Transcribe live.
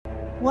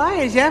Why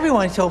is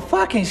everyone so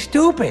fucking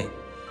stupid?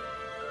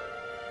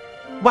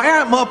 Why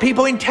aren't more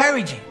people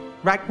intelligent,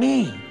 like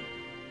me?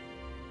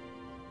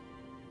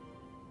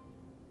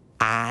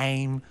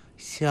 I'm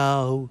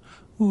so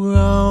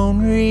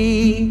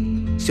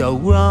lonely, so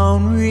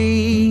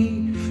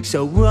lonely,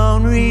 so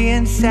lonely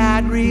and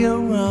sadly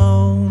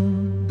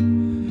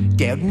alone.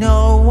 There's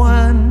no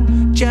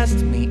one,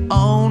 just me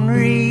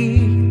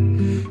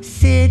only,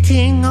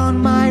 sitting on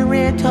my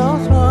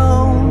little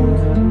throne.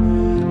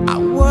 I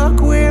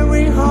work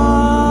really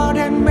hard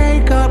and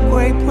make up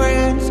great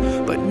plans,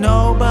 but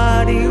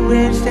nobody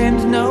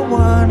listens, no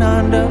one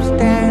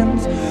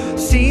understands.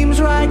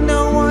 Seems like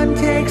no one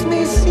takes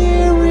me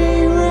seriously,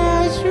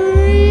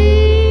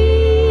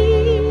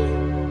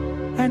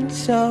 and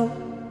so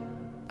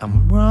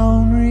I'm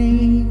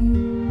lonely,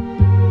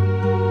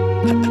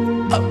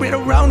 a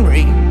little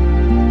lonely.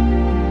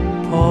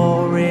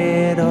 Poor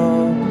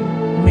little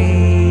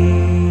me.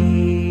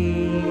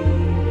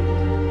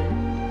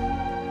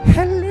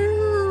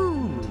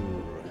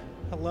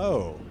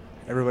 Hello,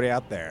 everybody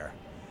out there,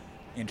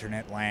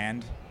 internet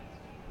land,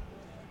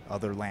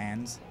 other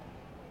lands,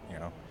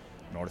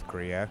 North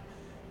Korea,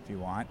 if you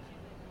want.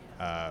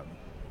 How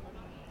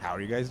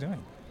are you guys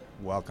doing?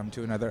 Welcome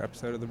to another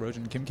episode of the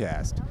Rojan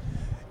Kimcast.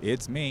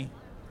 It's me,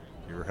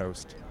 your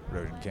host,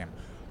 Rojan Kim.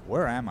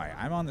 Where am I?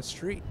 I'm on the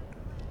street,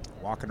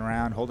 walking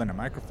around, holding a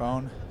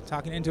microphone,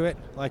 talking into it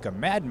like a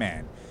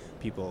madman.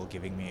 People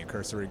giving me a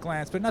cursory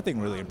glance, but nothing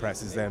really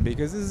impresses them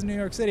because this is New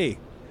York City.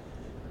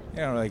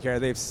 They don't really care.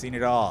 They've seen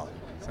it all.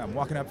 So I'm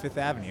walking up Fifth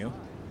Avenue.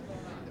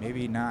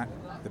 Maybe not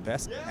the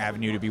best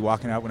avenue to be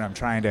walking up when I'm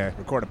trying to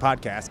record a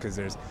podcast because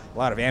there's a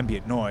lot of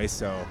ambient noise.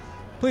 So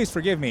please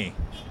forgive me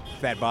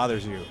if that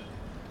bothers you.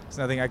 There's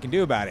nothing I can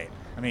do about it.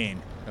 I mean,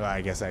 well,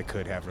 I guess I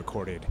could have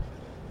recorded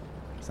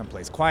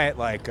someplace quiet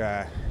like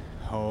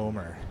home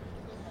or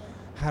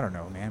I don't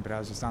know, man. But I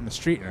was just on the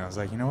street and I was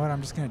like, you know what?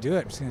 I'm just going to do it.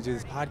 I'm just going to do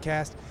this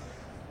podcast.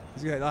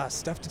 There's got a lot of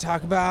stuff to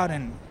talk about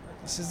and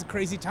this is a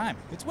crazy time.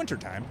 It's winter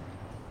time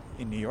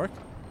in New York.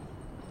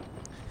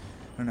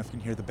 I don't know if you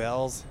can hear the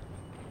bells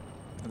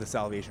of the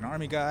Salvation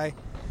Army guy.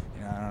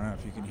 I don't know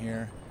if you can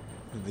hear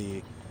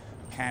the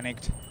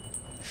panicked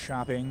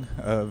shopping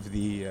of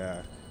the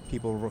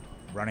people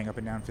running up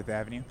and down Fifth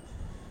Avenue.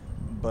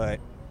 But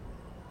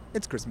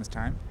it's Christmas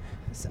time.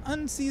 It's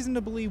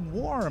unseasonably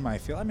warm, I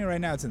feel. I mean, right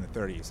now it's in the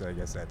 30s, so I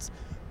guess that's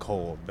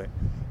cold. But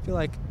I feel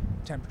like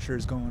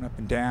temperature's going up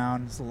and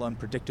down. It's a little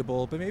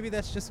unpredictable. But maybe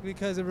that's just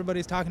because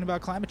everybody's talking about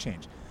climate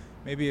change.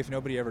 Maybe if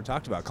nobody ever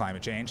talked about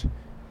climate change,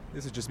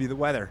 this would just be the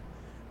weather.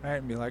 Right?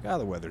 And be like, oh,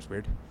 the weather's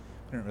weird.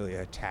 I don't really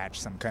attach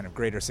some kind of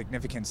greater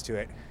significance to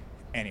it.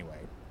 Anyway.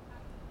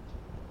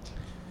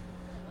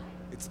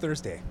 It's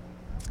Thursday.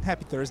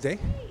 Happy Thursday.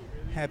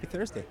 Happy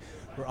Thursday.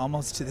 We're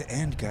almost to the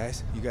end,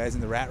 guys. You guys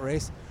in the rat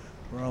race?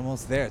 We're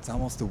almost there. It's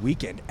almost the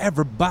weekend.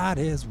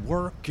 Everybody's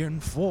working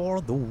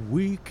for the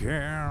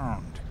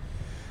weekend.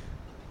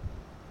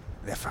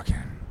 That fucking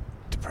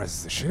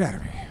depresses the shit out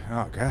of me.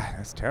 Oh, God,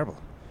 that's terrible.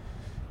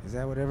 Is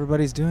that what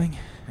everybody's doing?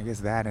 I guess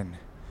that and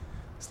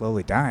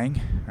slowly dying,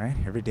 right?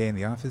 Every day in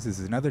the office is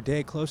another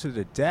day closer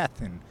to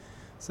death, and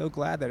so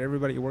glad that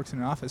everybody who works in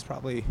an office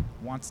probably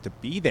wants to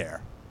be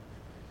there.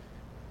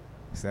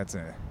 So that's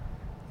a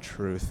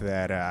truth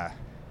that,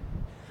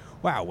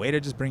 wow, way to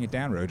just bring it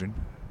down, Rojan.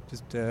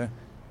 Just,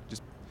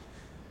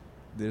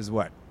 there's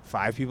what,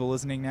 5 people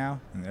listening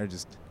now? And they're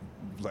just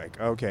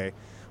like, okay,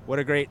 what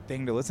a great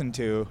thing to listen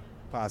to,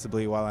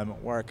 possibly while I'm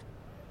at work.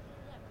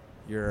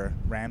 Your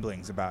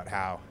ramblings about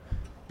how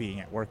being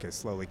at work is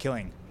slowly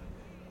killing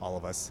all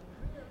of us,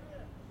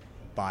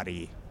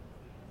 body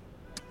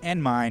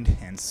and mind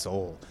and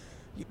soul.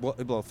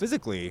 Well,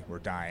 physically we're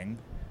dying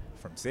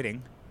from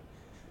sitting.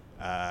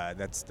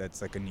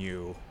 That's like a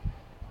new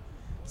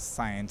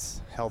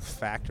science health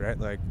fact, right?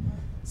 Like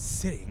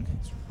sitting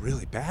is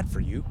really bad for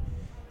you.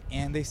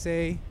 And they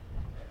say,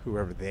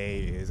 whoever they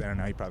is, I don't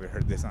know, you probably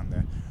heard this on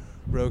the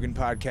Rogan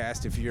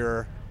podcast. If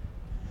you're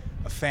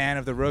a fan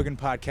of the Rogan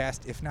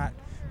podcast, if not,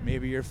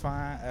 maybe you're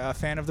a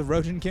fan of the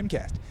Rojan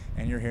Kimcast,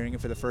 and you're hearing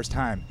it for the first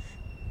time.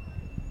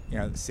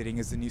 Sitting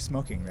is the new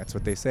smoking. That's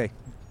what they say.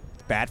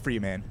 It's bad for you,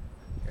 man.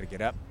 You gotta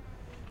get up.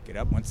 Get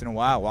up once in a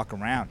while. Walk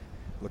around.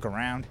 Look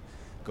around.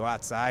 Go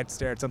outside.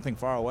 Stare at something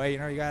far away.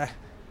 You gotta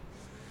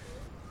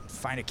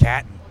find a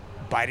cat and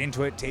bite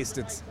into it. Taste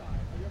its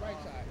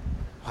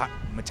hot,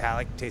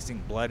 metallic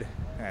tasting blood.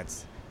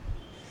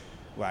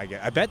 Well,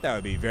 I bet that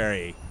would be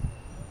very...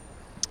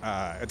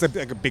 it's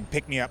like a big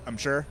pick-me-up, I'm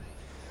sure.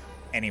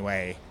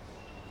 Anyway,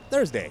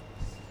 Thursday.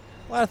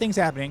 A lot of things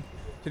happening.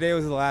 Today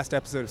was the last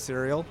episode of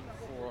Serial.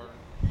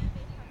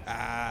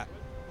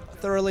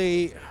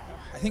 Thoroughly,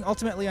 I think,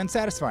 ultimately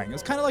unsatisfying. It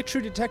was kind of like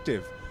True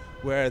Detective,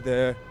 where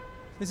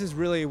this is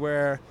really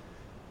where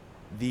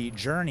the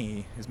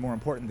journey is more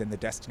important than the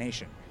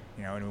destination.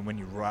 And when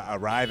you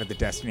arrive at the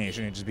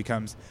destination, it just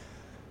becomes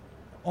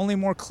only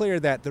more clear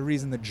that the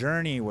reason the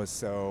journey was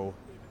so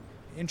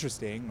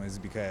interesting was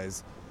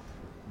because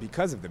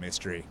of the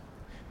mystery.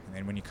 And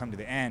then when you come to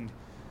the end,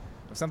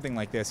 something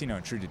like this,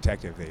 in True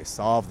Detective, they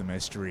solve the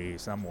mystery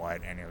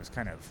somewhat, and it was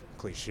kind of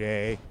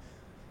cliche,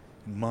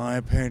 in my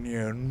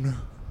opinion,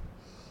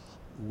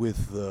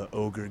 with the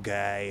ogre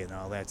guy and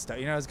all that stuff.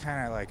 It was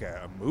kind of like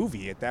a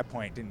movie at that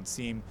point. Didn't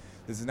seem,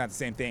 this is not the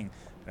same thing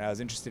that I was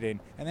interested in.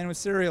 And then with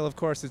Serial, of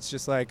course, it's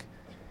just like,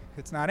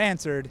 it's not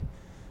answered.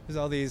 There's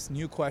all these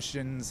new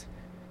questions.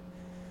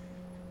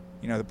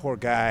 The poor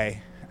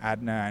guy,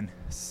 Adnan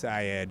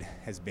Syed,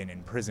 has been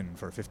in prison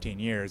for 15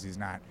 years. He's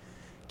not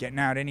getting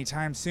out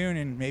anytime soon,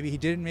 and maybe he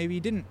did, maybe he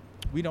didn't.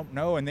 We don't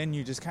know. And then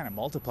you just kind of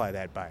multiply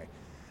that by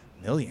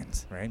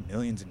millions, right?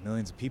 Millions and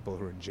millions of people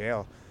who are in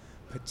jail,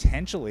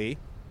 potentially,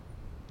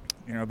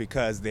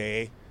 because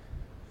they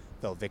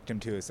fell victim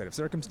to a set of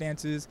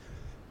circumstances,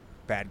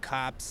 bad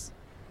cops,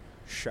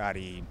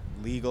 shoddy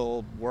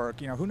legal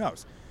work, who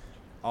knows?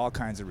 All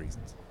kinds of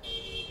reasons.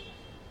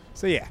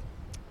 So yeah.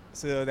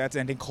 So that's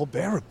ending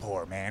Colbert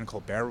Report, man.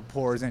 Colbert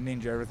Report is ending.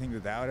 Do you ever think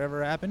that would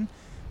ever happen?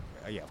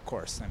 Yeah, of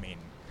course. I mean,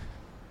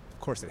 of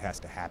course it has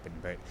to happen,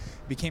 but it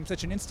became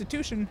such an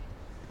institution,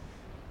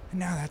 and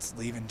now that's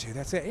leaving too.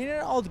 That's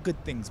it. All the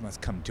good things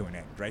must come to an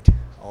end, right?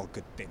 All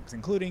good things,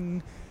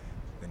 including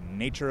the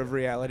nature of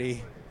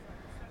reality,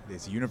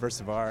 this universe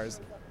of ours,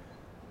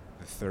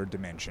 the third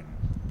dimension.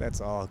 That's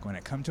all going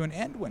to come to an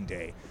end one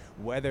day,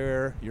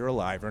 whether you're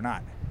alive or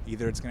not.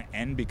 Either it's going to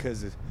end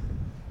because of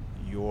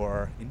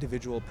your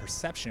individual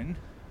perception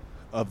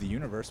of the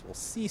universe will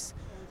cease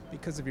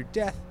because of your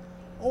death,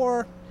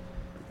 or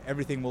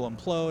everything will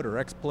implode or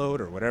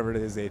explode or whatever it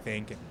is they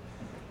think, and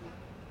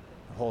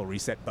the whole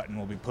reset button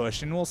will be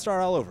pushed and we'll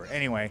start all over.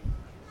 Anyway,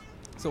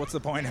 so what's the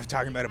point of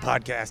talking about a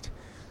podcast,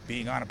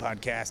 being on a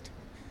podcast,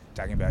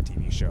 talking about a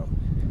TV show?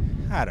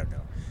 I don't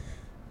know.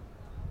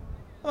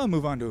 I'm going to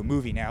move on to a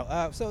movie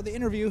now. So The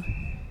Interview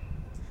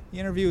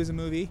is a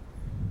movie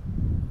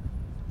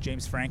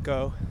James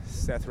Franco,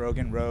 Seth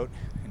Rogen wrote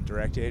and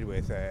directed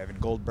with Evan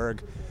Goldberg,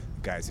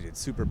 the guys who did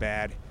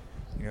Superbad.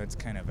 It's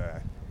kind of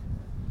a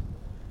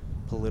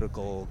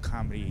political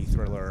comedy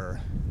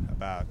thriller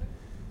about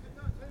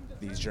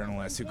these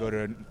journalists who go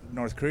to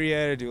North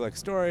Korea to do like a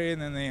story,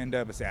 and then they end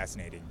up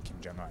assassinating Kim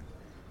Jong-un.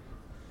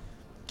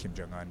 Kim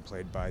Jong-un,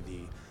 played by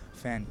the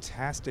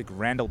fantastic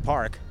Randall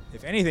Park.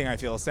 If anything, I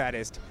feel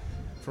saddest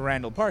for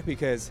Randall Park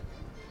because,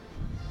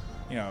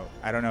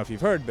 I don't know if you've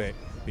heard, but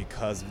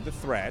because of the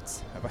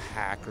threats of a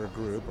hacker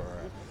group or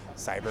a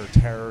cyber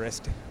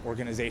terrorist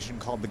organization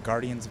called the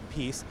Guardians of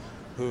Peace,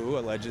 who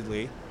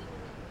allegedly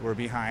were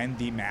behind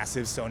the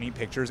massive Sony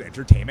Pictures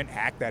Entertainment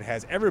hack that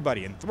has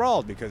everybody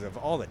enthralled because of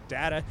all the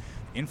data,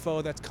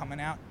 info that's coming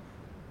out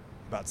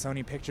about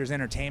Sony Pictures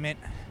Entertainment.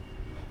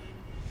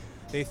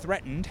 They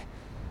threatened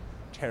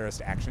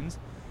terrorist actions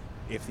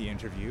if The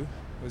Interview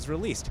was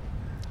released.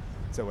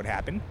 So what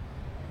happened?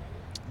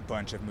 A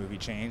bunch of movie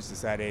chains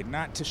decided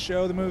not to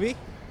show the movie,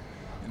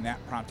 and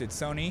that prompted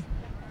Sony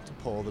to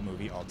pull the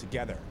movie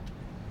altogether.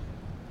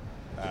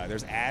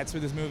 There's ads for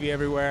this movie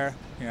everywhere.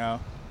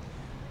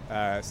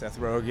 Seth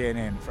Rogen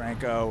and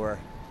Franco were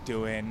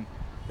doing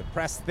the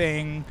press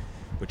thing,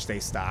 which they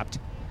stopped.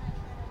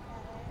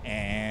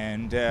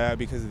 And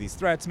because of these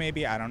threats,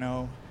 maybe, I don't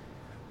know.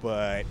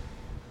 But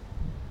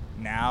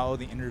now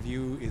The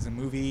Interview is a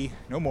movie,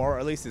 no more, or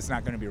at least it's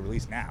not going to be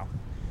released now,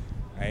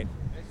 right?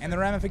 And the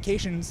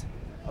ramifications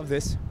of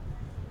this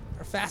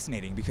are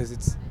fascinating because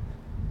it's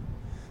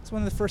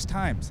one of the first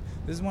times.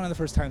 This is one of the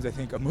first times I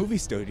think a movie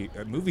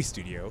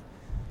studio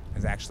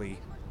has actually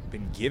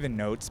been given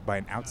notes by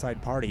an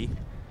outside party,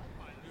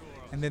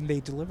 and then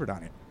they delivered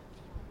on it.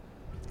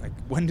 Like,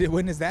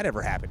 when has that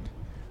ever happened,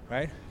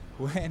 right?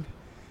 When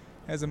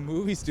has a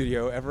movie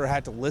studio ever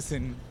had to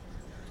listen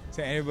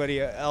to anybody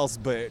else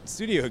but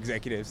studio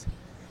executives?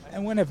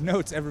 And when have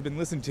notes ever been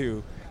listened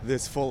to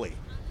this fully?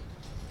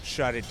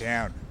 Shut it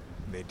down.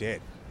 They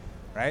did,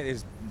 right? They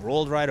just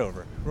rolled right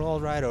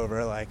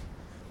over like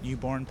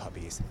newborn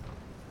puppies.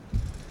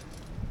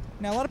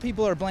 Now, a lot of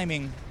people are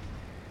blaming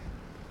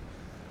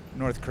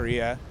North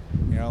Korea.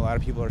 A lot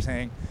of people are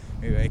saying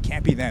it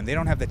can't be them. They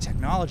don't have the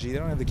technology. They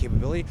don't have the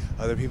capability.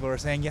 Other people are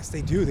saying, yes,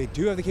 they do. They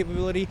do have the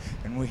capability.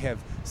 And we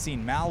have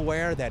seen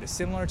malware that is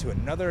similar to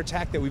another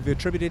attack that we've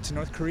attributed to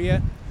North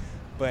Korea.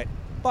 But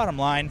bottom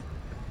line,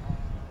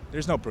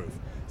 there's no proof.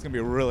 It's going to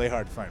be really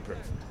hard to find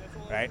proof,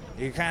 right?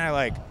 You kind of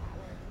like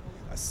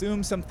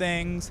assume some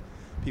things.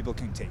 People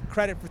can take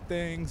credit for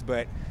things,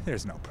 but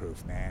there's no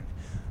proof, man.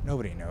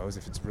 Nobody knows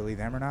if it's really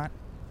them or not.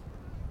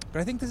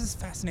 But I think this is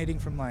fascinating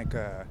from like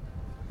a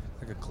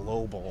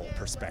global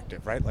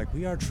perspective, right? Like,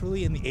 we are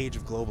truly in the age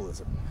of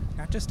globalism.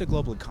 Not just a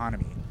global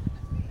economy,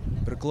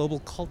 but a global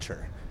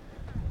culture,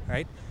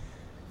 right?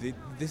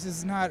 This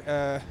is not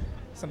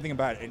something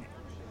about a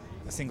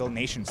single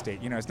nation state.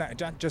 It's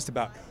not just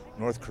about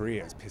North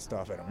Korea is pissed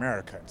off at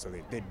America, and so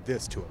they did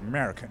this to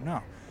America.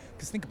 No,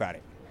 because think about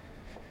it.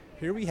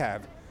 Here we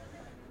have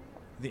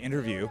The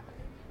Interview,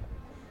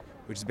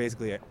 which is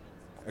basically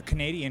a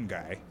Canadian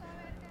guy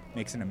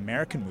makes an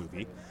American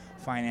movie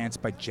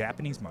financed by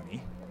Japanese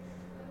money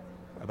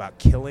about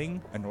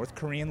killing a North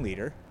Korean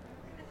leader,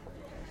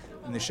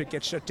 and the shit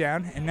gets shut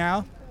down. And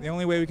now the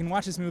only way we can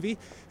watch this movie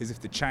is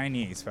if the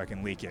Chinese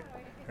fucking leak it,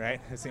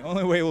 right? That's the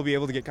only way we'll be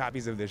able to get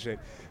copies of this shit.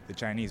 The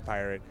Chinese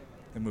pirate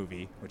the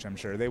movie, which I'm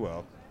sure they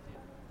will,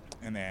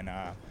 and then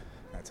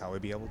that's how we'll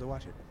be able to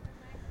watch it.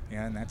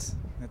 Yeah, and that's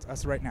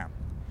us right now,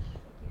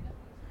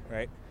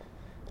 right?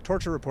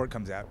 Torture report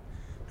comes out.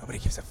 Nobody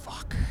gives a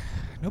fuck.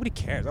 Nobody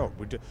cares. Oh,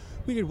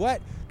 we did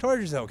what?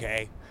 Torture's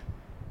okay.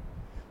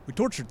 We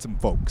tortured some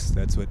folks.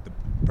 That's what the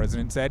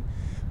president said.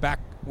 Back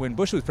when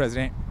Bush was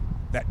president,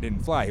 that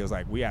didn't fly. He was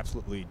like, we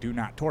absolutely do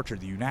not torture.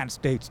 The United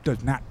States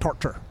does not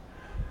torture,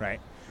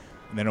 right?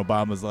 And then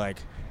Obama was like,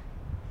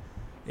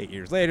 8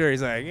 years later,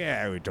 he's like,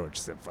 yeah, we tortured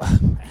some folks.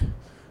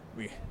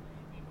 we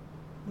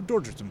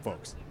tortured some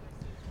folks.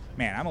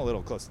 Man, I'm a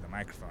little close to the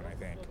microphone, I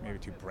think. Maybe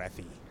too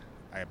breathy.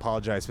 I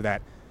apologize for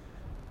that.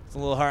 It's a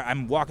little hard.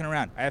 I'm walking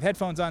around. I have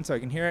headphones on so I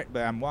can hear it,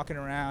 but I'm walking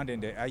around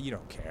and you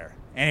don't care.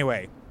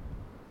 Anyway,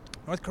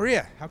 North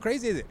Korea. How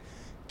crazy is it?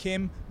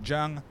 Kim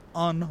Jong,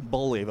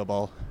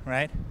 unbelievable,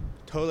 right?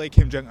 Totally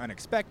Kim Jong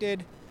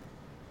unexpected.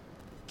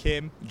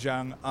 Kim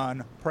Jong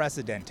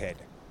unprecedented.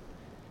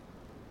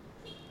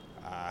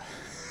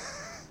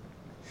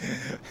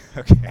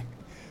 Okay.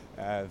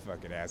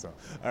 Fucking asshole.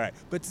 All right.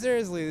 But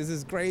seriously, this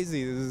is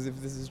crazy.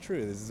 If this is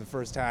true, this is the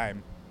first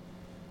time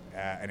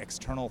an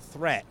external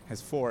threat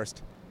has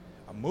forced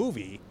a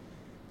movie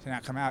to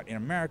not come out in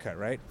America,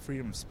 right?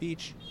 Freedom of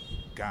speech,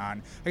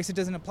 gone. I guess it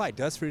doesn't apply.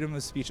 Does freedom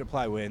of speech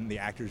apply when the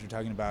actors you're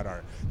talking about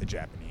are the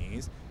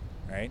Japanese,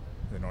 right?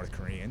 The North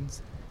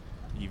Koreans,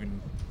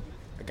 even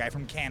a guy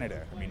from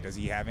Canada. I mean, does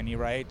he have any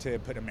right to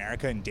put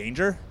America in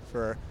danger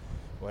for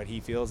what he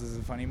feels is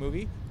a funny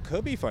movie?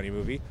 Could be a funny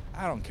movie.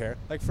 I don't care.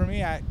 Like for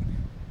me, I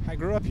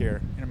grew up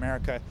here in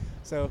America,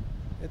 so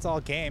it's all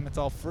game. It's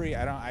all free.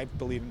 I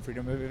believe in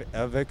freedom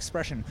of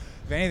expression.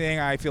 If anything,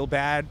 I feel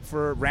bad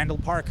for Randall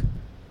Park.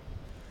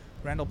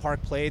 Randall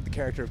Park played the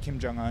character of Kim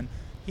Jong-un.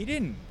 He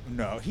didn't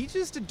know. He's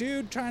just a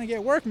dude trying to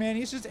get work, man.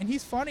 And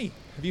he's funny.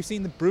 Have you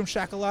seen the Broom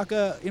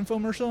Shakalaka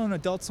infomercial on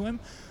Adult Swim?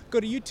 Go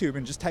to YouTube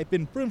and just type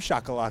in Broom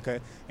Shakalaka,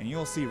 and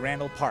you'll see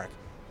Randall Park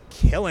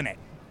killing it,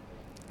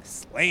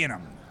 slaying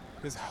them.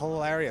 It was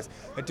hilarious.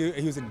 That dude,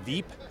 he was in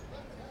Veep.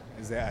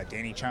 Is that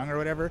Danny Chung or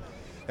whatever?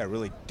 That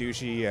really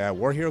douchey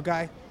war hero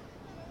guy.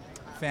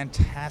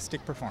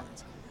 Fantastic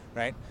performance,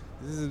 right?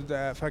 This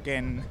is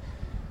fucking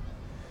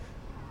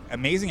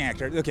amazing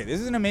actor. Okay, this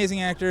is an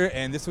amazing actor,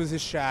 and this was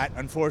his shot.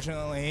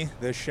 Unfortunately,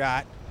 the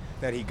shot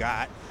that he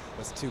got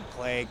was to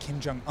play Kim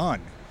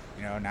Jong-un.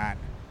 You know, not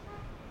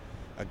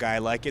a guy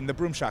like in the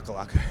Broom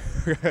Shakalaka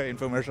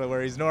infomercial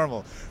where he's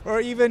normal, or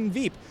even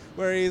Veep,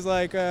 where he's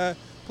like a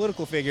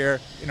political figure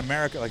in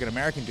America, like an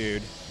American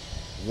dude,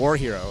 war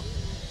hero.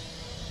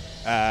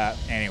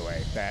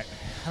 Anyway,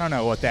 I don't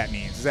know what that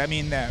means. Does that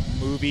mean that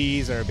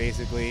movies are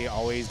basically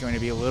always going to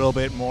be a little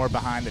bit more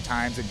behind the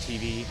times than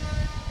TV?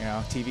 You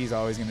know, TV is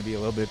always going to be a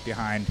little bit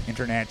behind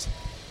internet,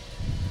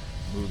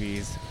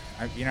 movies.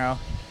 You know,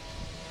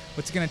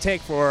 what's it going to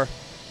take for a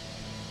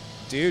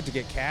dude to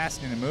get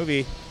cast in a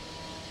movie,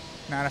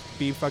 not have to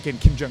be fucking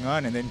Kim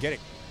Jong-un, and then get it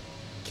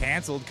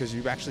canceled because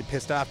you actually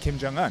pissed off Kim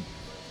Jong-un?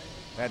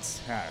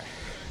 That's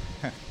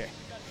okay.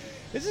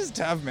 This is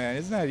tough, man.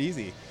 It's not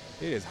easy.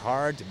 It is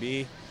hard to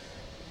be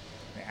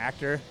an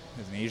actor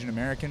as an Asian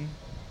American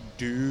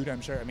dude, I'm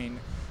sure. I mean,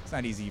 it's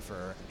not easy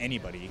for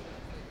anybody,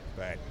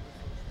 but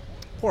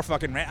poor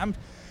fucking man. I'm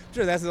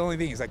sure that's the only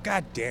thing. He's like,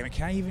 God damn it,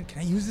 can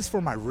I use this for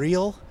my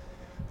reel?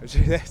 I'm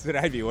sure that's what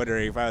I'd be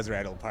wondering if I was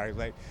Randall Park.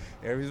 Like,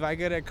 if I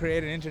gonna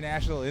create an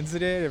international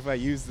incident, if I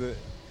use the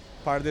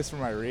part of this for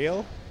my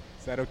reel,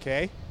 is that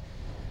okay,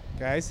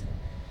 guys?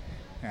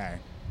 All right.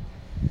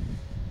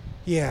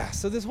 Yeah.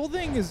 So this whole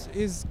thing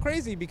is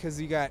crazy because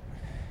you got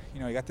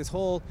this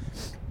whole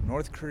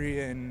North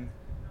Korean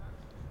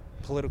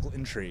political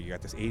intrigue. You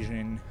got this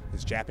Asian,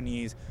 this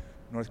Japanese,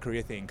 North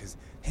Korea thing because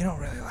they don't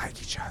really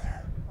like each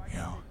other, you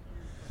know.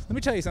 Let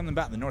me tell you something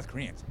about the North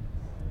Koreans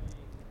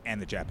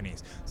and the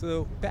Japanese.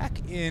 So back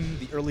in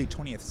the early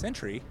 20th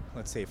century,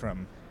 let's say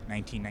from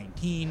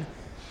 1919 to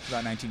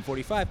about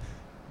 1945,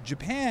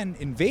 Japan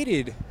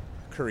invaded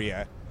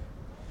Korea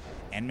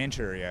and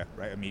Manchuria,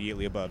 right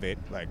immediately above it,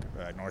 like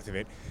north of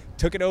it,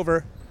 took it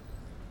over,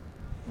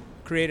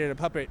 created a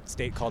puppet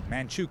state called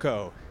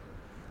Manchukuo,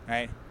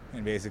 right?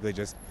 And basically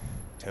just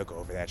took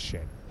over that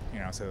shit. You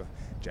know, so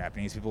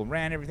Japanese people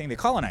ran everything. They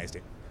colonized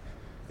it.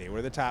 They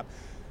were the top.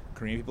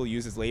 Korean people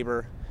used as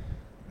labor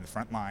in the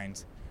front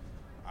lines.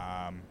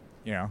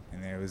 You know,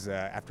 and it was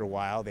after a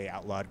while they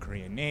outlawed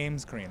Korean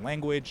names, Korean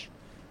language.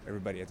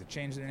 Everybody had to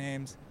change their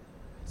names,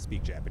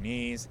 speak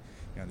Japanese.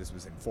 You know, this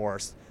was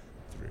enforced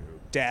through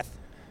death,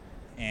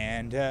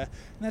 and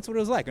that's what it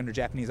was like under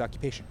Japanese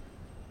occupation.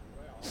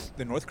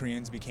 The North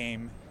Koreans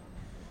became,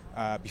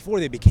 before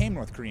they became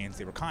North Koreans,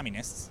 they were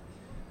communists,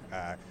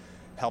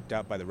 helped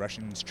out by the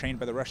Russians, trained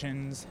by the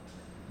Russians,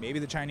 maybe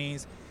the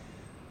Chinese.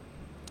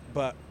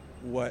 But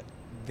what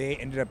they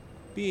ended up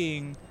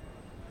being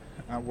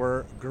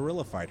were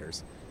guerrilla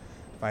fighters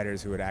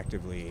who would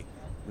actively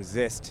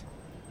resist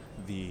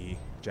the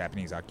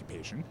Japanese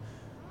occupation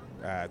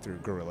through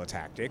guerrilla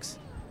tactics.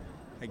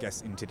 I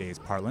guess in today's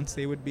parlance,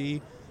 they would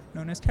be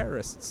known as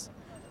terrorists,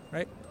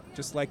 right?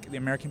 Just like the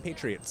American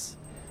patriots.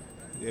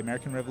 The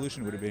American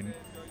Revolution would have been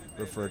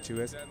referred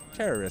to as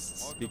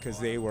terrorists because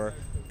they were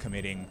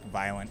committing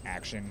violent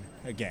action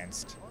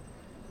against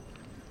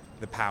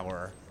the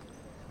power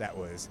that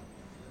was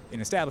in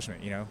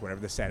establishment,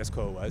 whatever the status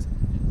quo was.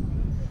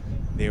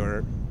 They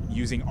were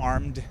using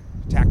armed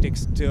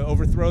tactics to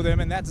overthrow them,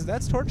 and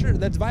that's torture.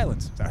 That's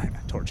violence. Sorry,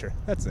 not torture.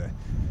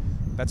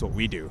 That's what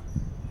we do.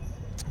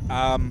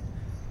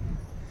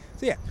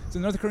 So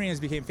North Koreans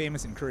became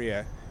famous in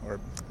Korea, or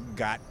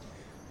got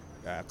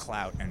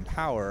clout and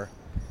power,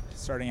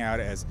 starting out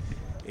as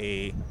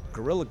a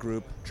guerrilla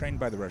group trained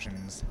by the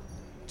Russians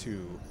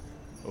to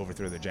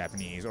overthrow the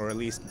Japanese, or at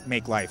least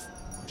make life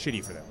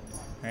shitty for them,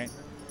 right?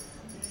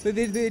 So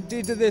they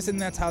did this, and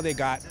that's how they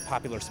got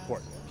popular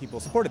support. People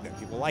supported them.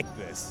 People liked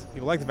this.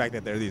 People liked the fact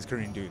that they're these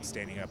Korean dudes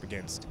standing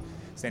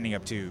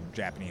up to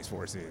Japanese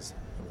forces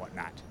and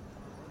whatnot.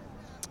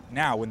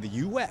 Now, when the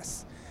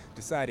U.S.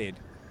 decided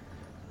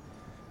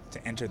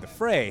to enter the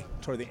fray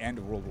toward the end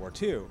of World War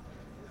II,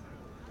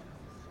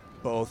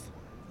 both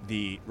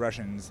the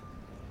Russians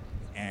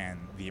and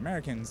the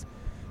Americans,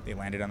 they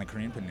landed on the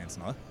Korean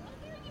Peninsula.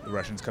 The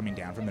Russians coming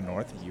down from the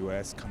north, the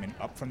U.S. coming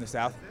up from the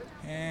south,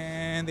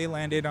 and they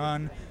landed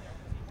on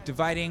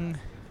dividing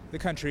the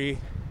country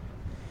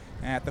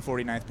at the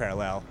 49th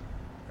parallel,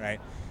 right,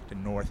 to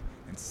North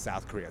and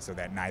South Korea, so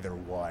that neither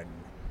one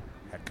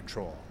had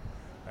control,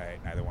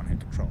 right? Neither one had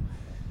control.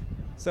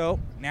 So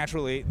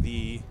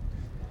naturally,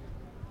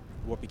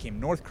 what became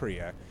North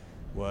Korea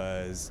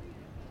was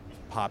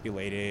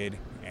populated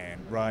and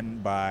run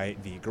by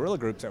the guerrilla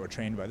groups that were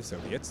trained by the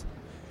Soviets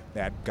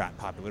that got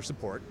popular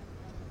support,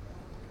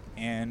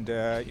 and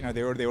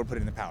they were put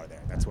into power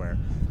there. That's where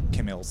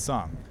Kim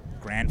Il-sung,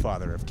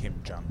 grandfather of Kim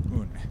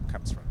Jong-un,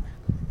 comes from.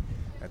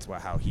 That's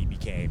how he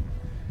became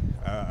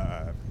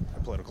a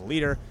political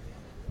leader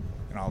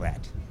and all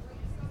that.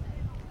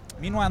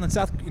 Meanwhile,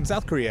 in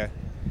South Korea,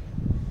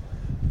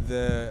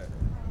 the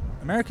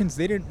Americans,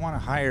 they didn't want to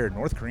hire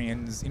North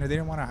Koreans. They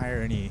didn't want to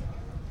hire any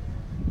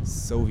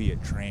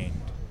Soviet-trained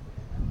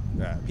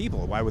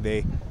people. Why would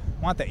they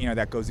want that?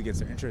 That goes against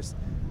their interests.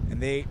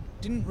 And they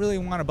didn't really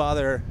want to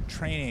bother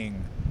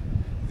training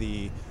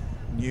the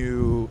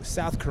new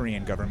South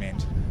Korean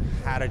government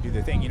how to do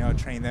the thing.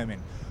 Train them in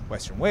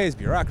Western ways,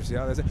 bureaucracy,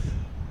 all that stuff.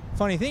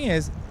 Funny thing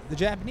is, the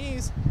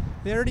Japanese,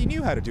 they already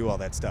knew how to do all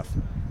that stuff.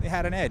 They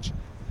had an edge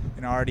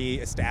in already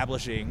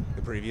establishing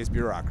the previous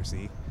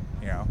bureaucracy,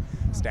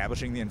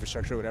 establishing the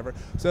infrastructure, whatever.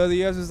 So the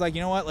U.S. was like,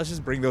 you know what? Let's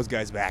just bring those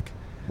guys back.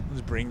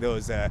 Let's bring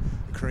those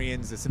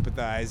Koreans that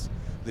sympathized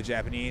with the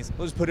Japanese.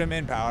 We'll just put them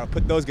in power,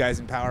 put those guys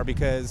in power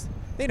because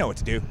they know what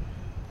to do.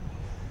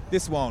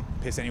 This won't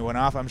piss anyone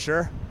off, I'm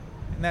sure.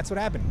 And that's what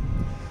happened.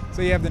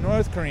 So you have the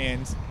North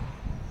Koreans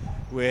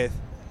with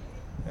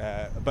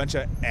a bunch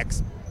of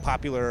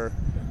ex-popular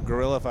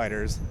guerrilla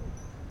fighters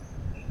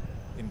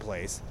in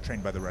place,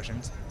 trained by the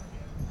Russians.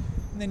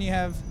 And then you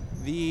have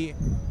the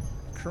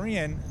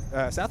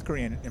South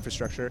Korean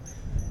infrastructure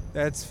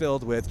that's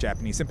filled with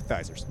Japanese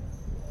sympathizers.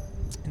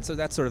 And so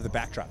that's sort of the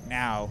backdrop.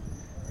 Now,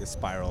 this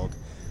spiraled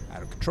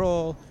out of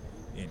control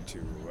into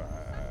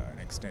an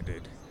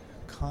extended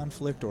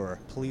conflict, or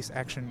police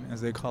action,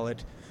 as they call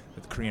it,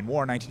 with the Korean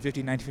War,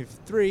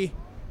 1950-1953.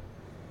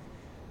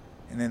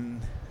 And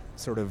then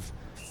sort of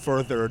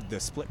furthered the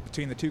split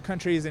between the two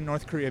countries, and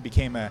North Korea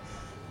became a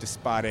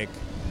despotic,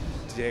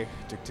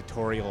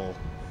 dictatorial,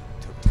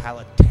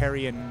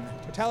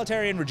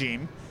 totalitarian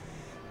regime.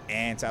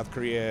 And South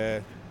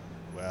Korea,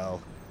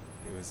 well,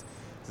 this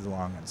is a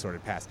long and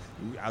sordid past.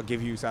 I'll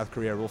give you South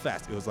Korea real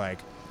fast. It was like,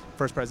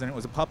 first president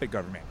was a puppet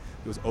government.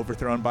 It was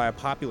overthrown by a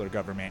popular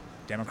government,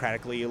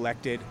 democratically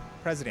elected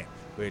president,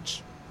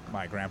 which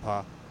my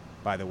grandpa,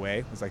 by the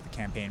way, was like the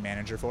campaign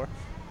manager for.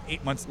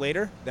 8 months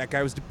later, that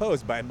guy was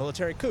deposed by a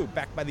military coup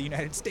backed by the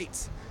United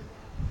States.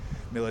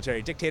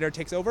 Military dictator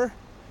takes over,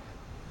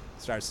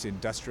 starts to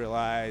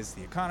industrialize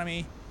the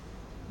economy,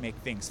 make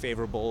things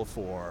favorable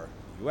for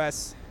the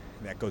U.S.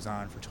 That goes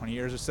on for 20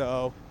 years or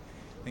so.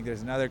 I think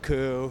there's another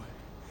coup.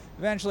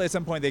 Eventually, at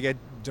some point, they get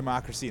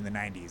democracy in the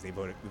 90s. They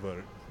voted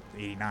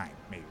 89,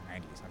 maybe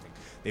 90 or something.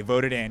 They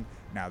voted in.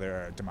 Now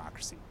they're a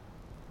democracy.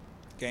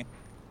 Okay?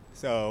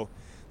 So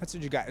that's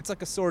what you got. It's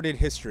like a sordid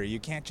history. You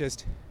can't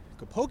just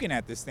go poking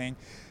at this thing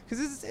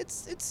because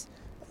it's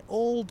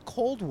old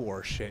Cold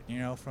War shit,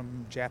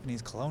 from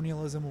Japanese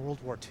colonialism, World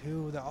War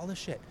II, all this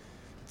shit.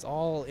 It's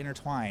all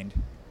intertwined.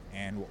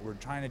 And what we're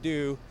trying to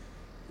do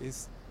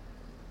is,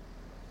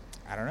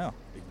 I don't know,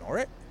 ignore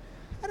it?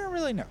 I don't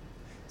really know.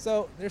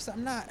 So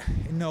I'm not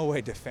in no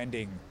way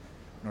defending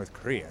North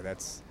Korea.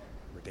 That's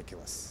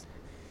ridiculous.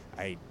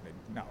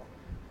 No.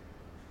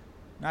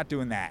 Not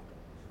doing that.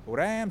 But what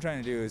I am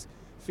trying to do is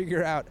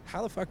figure out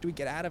how the fuck do we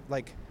get out of,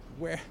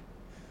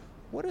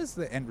 what is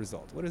the end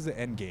result? What is the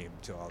end game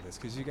to all this?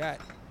 Because you got,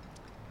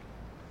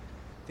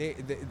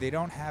 they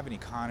don't have an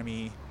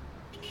economy.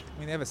 I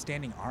mean, they have a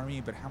standing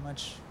army, but how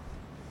much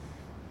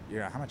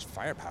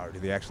firepower do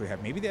they actually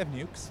have? Maybe they have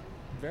nukes.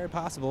 very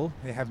possible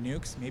they have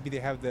nukes. Maybe they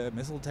have the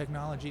missile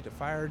technology to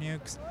fire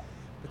nukes,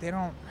 but they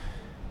don't.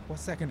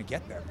 What's that going to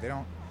get them? They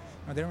don't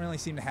really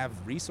seem to have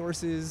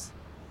resources,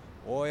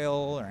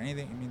 oil or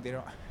anything. I mean, they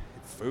don't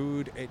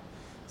food.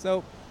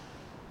 So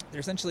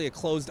they're essentially a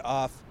closed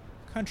off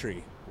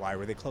country. Why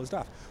were they closed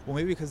off? Well,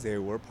 maybe because they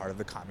were part of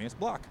the communist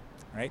bloc,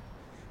 right?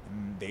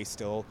 And they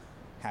still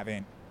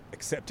haven't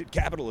accepted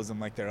capitalism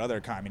like their other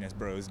communist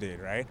bros did,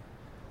 right?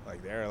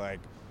 Like they're like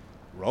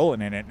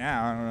rolling in it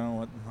now. I don't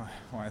know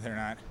why they're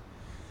not.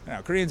 I don't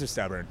know. Koreans are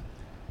stubborn.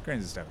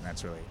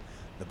 That's really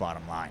the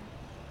bottom line.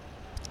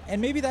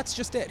 And maybe that's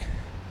just it.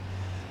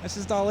 That's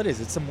just all it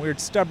is. It's some weird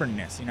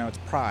stubbornness. It's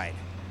pride.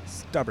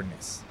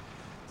 Stubbornness.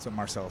 That's what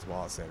Marcellus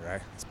Wallace said,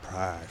 right? It's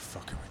pride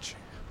fucking with you.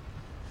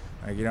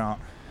 Like you don't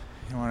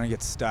want to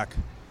get stuck,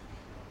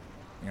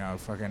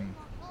 fucking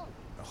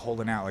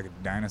holding out like a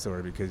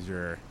dinosaur because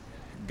you're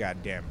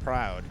goddamn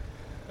proud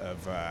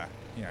of,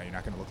 you're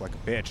not going to look like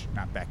a bitch,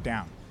 not back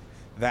down.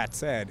 That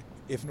said,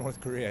 if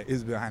North Korea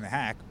is behind the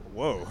hack,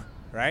 whoa,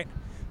 right?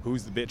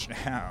 Who's the bitch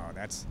now?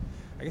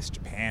 I guess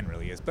Japan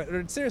really is.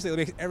 But seriously, it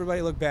makes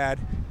everybody look bad.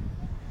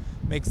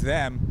 Makes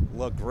them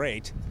look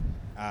great.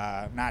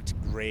 Not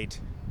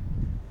great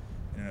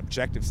in an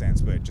objective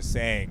sense, but just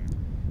saying,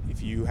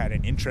 if you had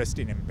an interest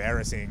in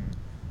embarrassing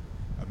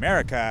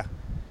America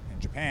and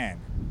Japan,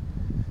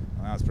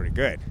 well, that was pretty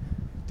good.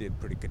 Did a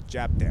pretty good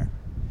job there,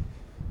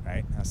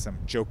 right? That's some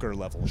Joker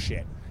level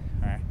shit,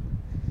 right?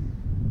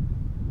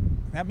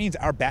 That means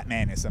our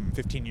Batman is some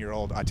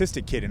 15-year-old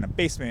autistic kid in a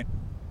basement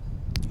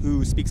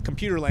who speaks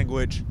computer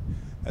language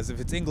as if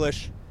it's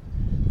English,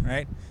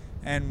 right?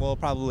 And will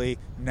probably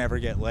never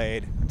get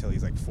laid until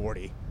he's like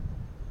 40.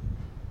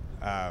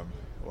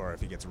 Or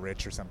if he gets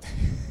rich or something,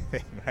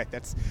 right?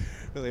 That's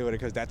really what it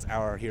goes. That's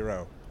our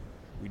hero.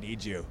 We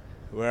need you.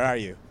 Where are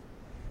you?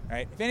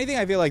 Right? If anything,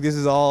 I feel like this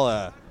is all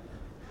a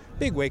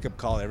big wake-up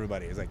call to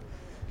everybody. It's like,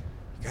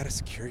 you gotta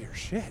secure your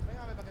shit.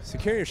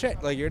 Secure your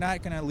shit. Like, you're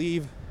not gonna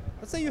leave.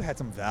 Let's say you had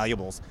some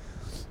valuables.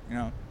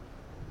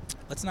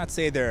 Let's not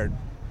say they're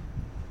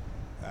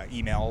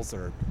emails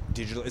or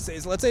digital. Let's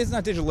say it's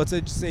not digital. Let's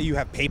just say you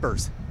have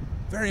papers,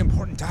 very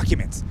important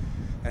documents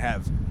that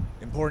have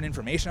important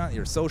information on it,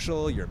 your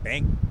social, your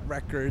bank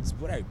records,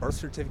 whatever, birth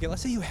certificate.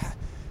 Let's say you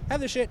have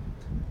this shit.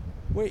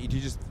 Wait, you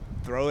just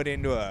throw it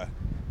into a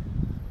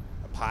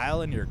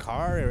pile in your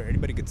car, or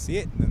anybody could see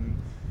it, and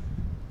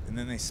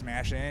then they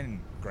smash in and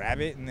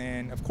grab it, and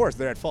then of course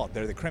they're at fault.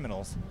 They're the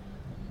criminals.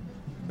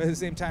 But at the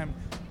same time,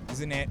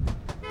 isn't it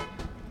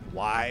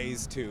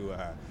wise to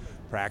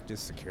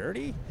practice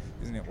security?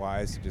 Isn't it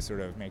wise to just sort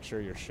of make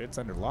sure your shit's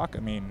under lock?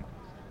 I mean,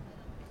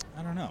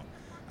 I don't know.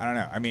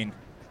 I mean,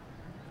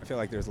 I feel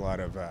like there's a lot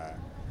of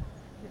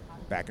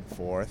back and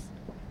forth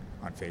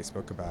on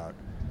Facebook about,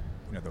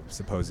 the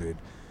supposed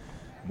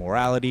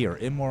morality or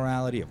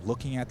immorality of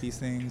looking at these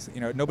things.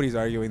 Nobody's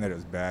arguing that it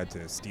was bad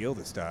to steal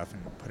the stuff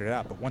and put it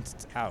out, but once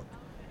it's out,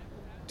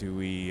 do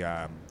we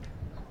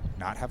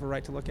not have a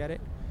right to look at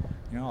it?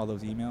 All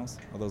those emails,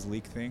 all those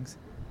leaked things,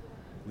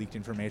 leaked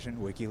information,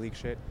 WikiLeaks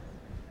shit,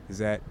 is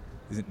it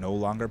no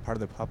longer part of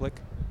the public?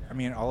 I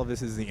mean, all of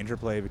this is the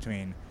interplay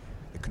between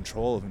the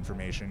control of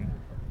information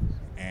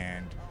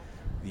and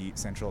the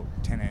central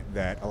tenet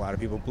that a lot of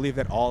people believe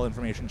that all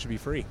information should be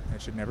free.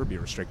 It should never be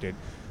restricted,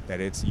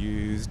 that it's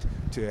used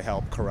to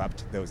help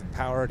corrupt those in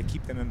power, to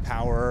keep them in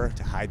power,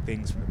 to hide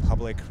things from the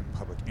public, from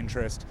public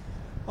interest,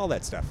 all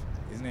that stuff.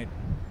 Isn't it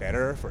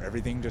better for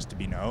everything just to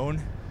be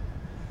known?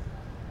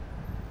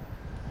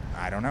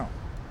 I don't know.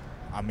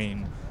 I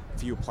mean,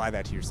 if you apply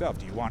that to yourself,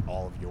 do you want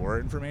all of your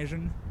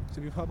information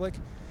to be public,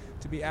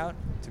 to be out,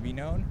 to be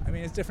known? I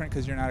mean, it's different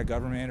because you're not a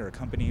government or a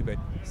company, but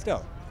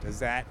still, does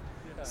that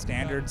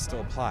standards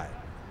still apply?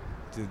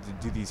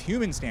 Do these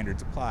human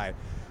standards apply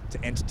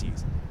to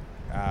entities?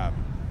 I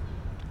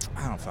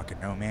don't fucking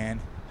know, man.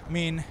 I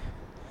mean,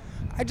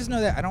 I just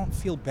know that I don't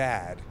feel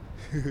bad.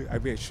 I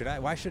mean, should I?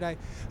 Why should I?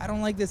 I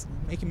don't like this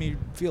making me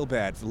feel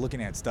bad for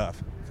looking at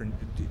stuff, for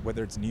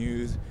whether it's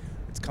news,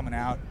 it's coming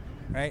out,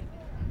 right?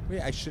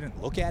 I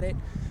shouldn't look at it.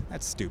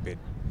 That's stupid,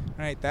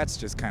 right? That's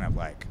just kind of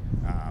like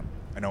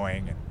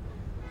annoying, and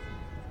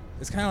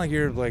it's kind of like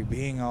you're like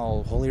being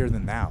all holier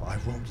than thou. I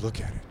won't look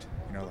at it.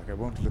 Like I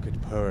won't look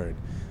at porn.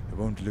 I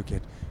won't look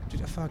at.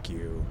 Fuck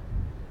you.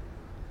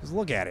 Just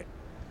look at it.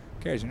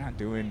 Who cares? You're not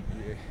doing.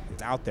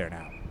 It's out there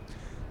now.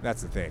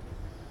 That's the thing.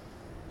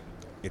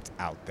 It's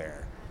out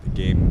there. The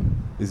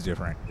game is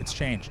different. It's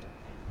changed.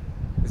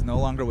 It's no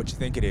longer what you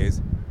think it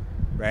is,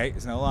 right?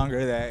 It's no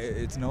longer that.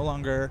 It's no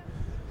longer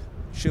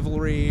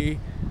chivalry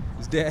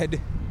is dead.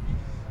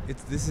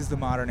 This is the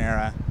modern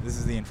era. This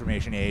is the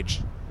information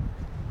age.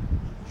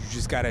 You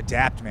just gotta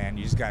adapt, man.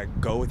 You just gotta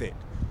go with it.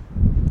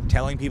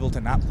 Telling people to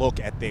not look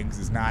at things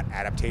is not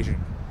adaptation.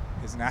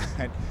 It's not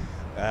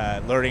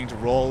learning to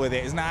roll with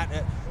it. It's not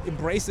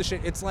embrace the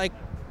shit. It's like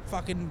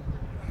fucking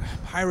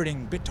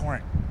pirating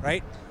BitTorrent,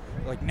 right?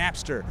 Like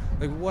Napster.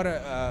 Like what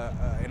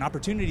an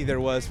opportunity there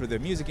was for the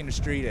music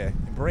industry to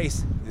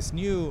embrace this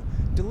new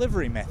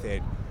delivery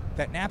method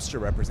that Napster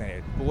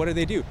represented. But what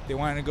do? They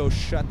wanted to go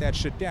shut that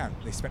shit down.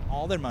 They spent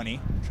all their money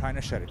trying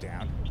to shut it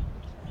down.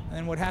 And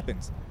then what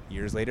happens?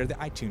 Years later, the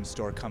iTunes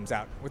store comes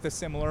out with a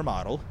similar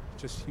model,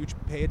 just you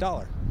pay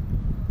 $1,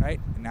 right?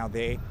 And now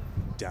they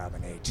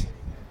dominate,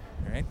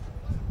 right?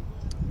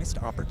 Missed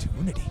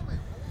opportunity.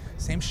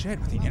 Same shit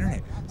with the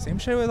internet. Same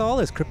shit with all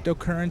this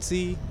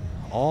cryptocurrency,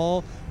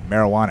 all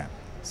marijuana.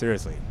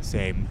 Seriously,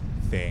 same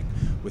thing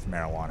with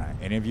marijuana.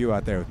 Any of you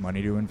out there with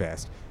money to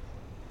invest,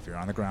 if you're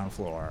on the ground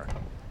floor,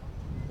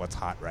 what's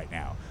hot right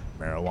now?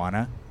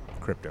 Marijuana,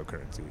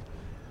 cryptocurrency.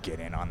 Get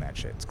in on that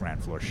shit. It's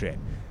ground floor shit.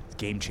 It's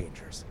game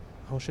changers.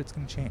 The whole shit's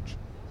gonna change.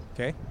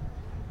 Okay?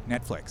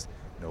 Netflix.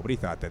 Nobody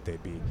thought that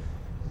they'd be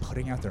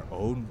putting out their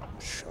own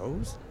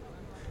shows.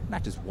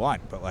 Not just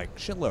one, but like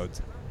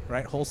shitloads,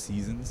 right? Whole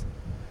seasons,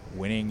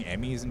 winning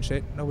Emmys and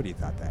shit. Nobody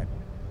thought that,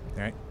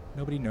 right?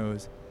 Nobody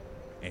knows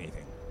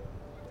anything.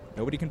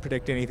 Nobody can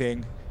predict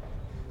anything,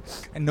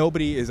 and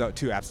nobody is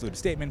too absolute a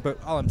statement.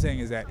 But all I'm saying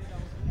is that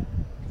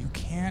you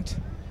can't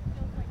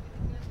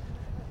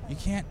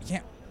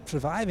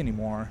survive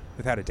anymore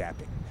without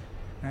adapting,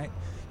 right?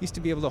 Used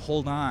to be able to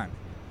hold on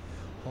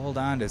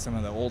to some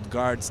of the old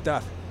guard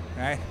stuff,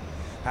 right?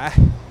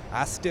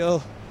 I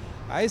still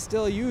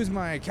use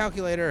my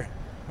calculator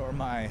or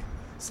my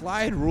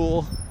slide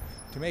rule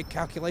to make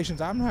calculations.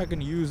 I'm not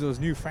going to use those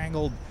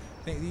newfangled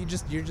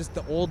things. You're just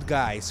the old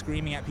guy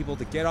screaming at people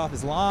to get off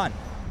his lawn.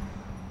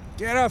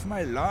 Get off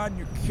my lawn,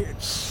 you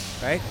kids,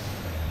 right?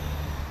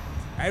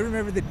 I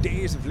remember the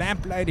days of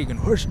lamplighting and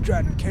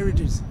horse-drawn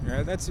carriages.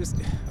 Yeah, that's just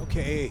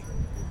okay,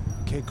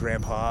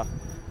 Grandpa.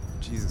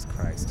 Jesus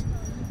Christ.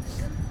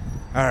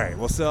 All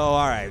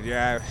right.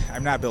 Yeah,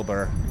 I'm not Bill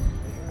Burr.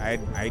 I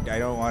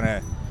don't want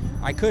to.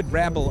 I could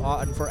ramble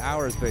on for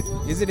hours, but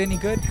is it any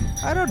good?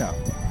 I don't know.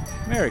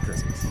 Merry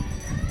Christmas.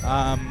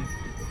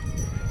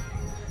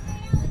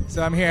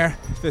 So I'm here,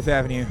 5th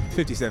Avenue,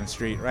 57th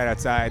Street, right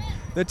outside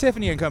the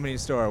Tiffany & Company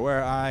store,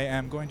 where I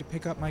am going to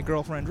pick up my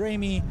girlfriend,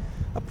 Raimi,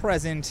 a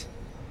present.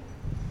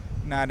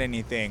 Not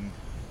anything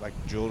like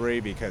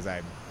jewelry, because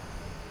I'm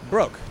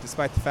broke.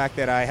 Despite the fact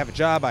that I have a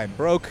job, I'm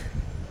broke.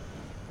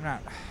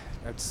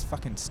 It's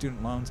fucking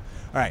student loans.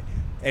 All right.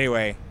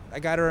 Anyway, I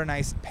got her a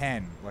nice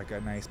pen,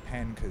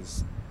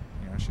 because,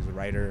 she's a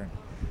writer.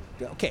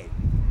 Okay,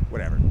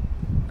 whatever.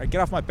 All right, get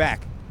off my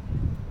back.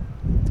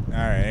 All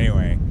right,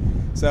 anyway.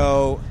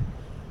 So,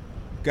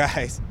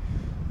 guys,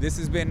 this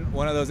has been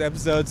one of those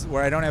episodes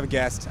where I don't have a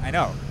guest. I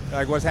know.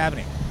 Like, what's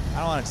happening? I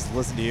don't want to just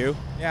listen to you.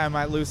 Yeah, I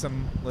might lose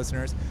some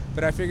listeners,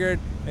 but I figured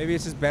maybe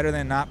it's just better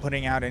than not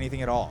putting out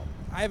anything at all.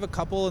 I have a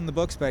couple in the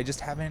books, but I just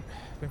haven't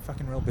been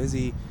fucking real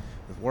busy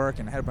with work,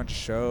 and I had a bunch of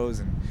shows,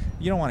 and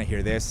you don't want to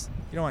hear this.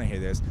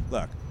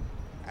 Look,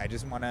 I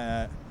just want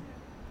to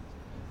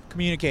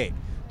communicate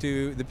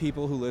to the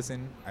people who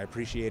listen. I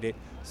appreciate it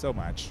so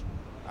much.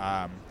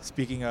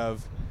 Speaking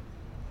of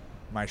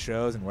my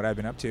shows and what I've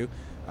been up to,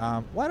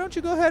 why don't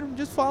you go ahead and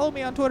just follow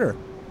me on Twitter?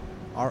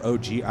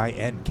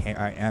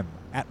 ROGINKIM,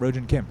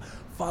 @RoginKim.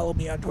 Follow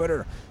me on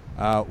Twitter.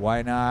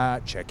 Why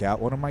not check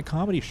out one of my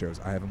comedy shows?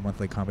 I have a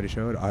monthly comedy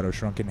show at Auto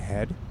Shrunken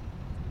Head.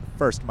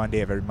 First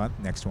Monday of every month.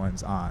 Next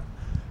one's on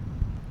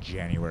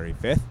January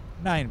 5th,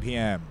 9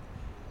 p.m.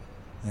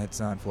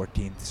 That's on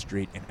 14th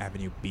Street and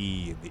Avenue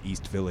B in the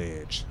East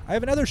Village. I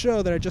have another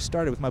show that I just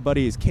started with my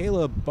buddies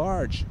Caleb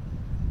Barge,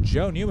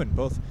 Joe Newman,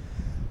 both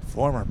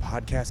former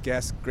podcast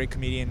guests, great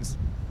comedians.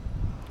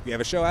 We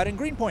have a show out in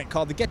Greenpoint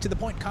called the Get to the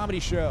Point Comedy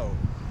Show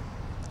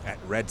at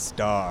Red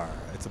Star.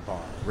 It's a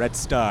bar. Red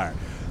Star.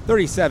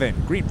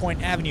 37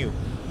 Greenpoint Avenue.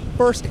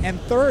 First and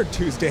third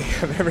Tuesday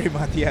of every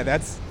month. Yeah,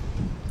 that's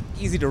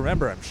easy to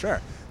remember, I'm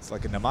sure. It's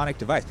like a mnemonic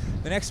device.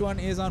 The next one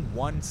is on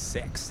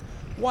 1/6.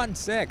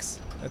 1/6.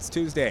 That's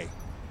Tuesday.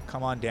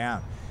 Come on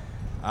down.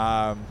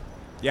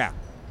 Yeah.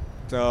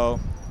 So,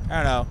 I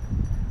don't know.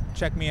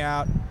 Check me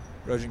out.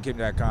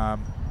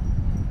 RoginKim.com.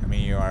 I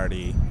mean, you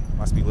already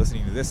must be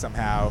listening to this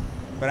somehow.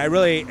 But I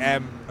really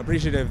am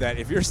appreciative that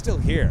if you're still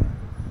here.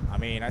 I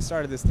mean, I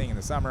started this thing in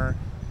the summer.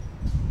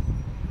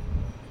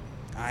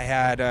 I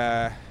had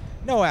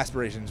no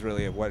aspirations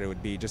really of what it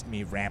would be, just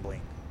me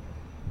rambling.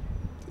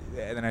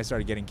 And then I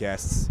started getting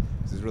guests.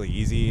 This is really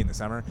easy in the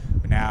summer,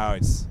 but now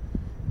it's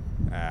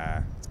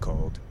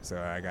cold,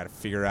 so I got to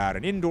figure out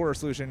an indoor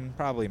solution,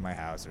 probably my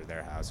house or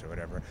their house or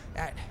whatever.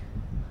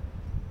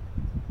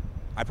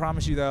 I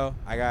promise you, though,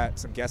 I got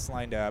some guests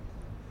lined up.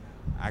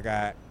 I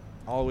got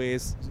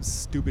always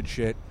stupid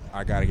shit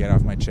I got to get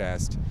off my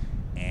chest,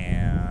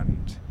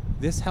 and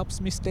this helps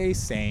me stay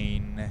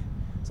sane,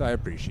 so I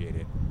appreciate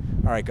it.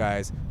 All right,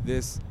 guys,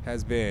 this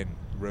has been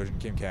Rogin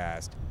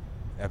Kimcast,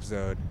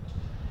 episode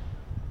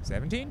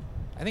 17?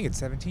 I think it's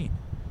 17.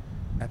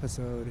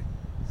 Episode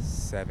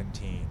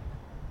 17.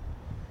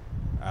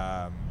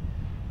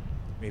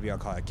 Maybe I'll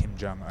call it Kim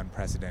Jong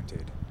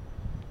Unprecedented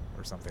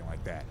or something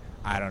like that.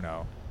 I don't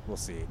know. We'll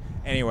see.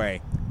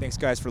 Anyway, thanks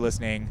guys for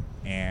listening,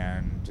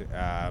 and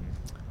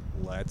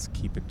let's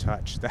keep in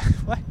touch.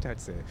 What did I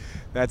say?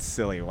 That's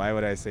silly. Why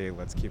would I say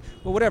let's keep?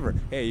 Well, whatever.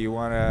 Hey, you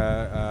want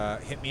to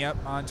hit me up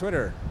on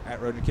Twitter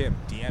 @RoginKim.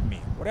 DM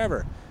me.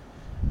 Whatever.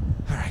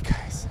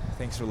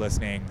 Thanks for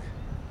listening.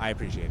 I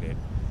appreciate it.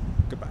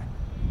 Goodbye.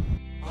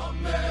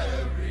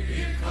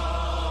 America,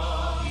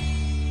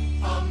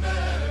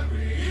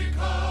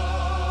 America,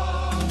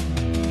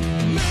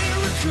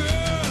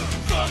 America.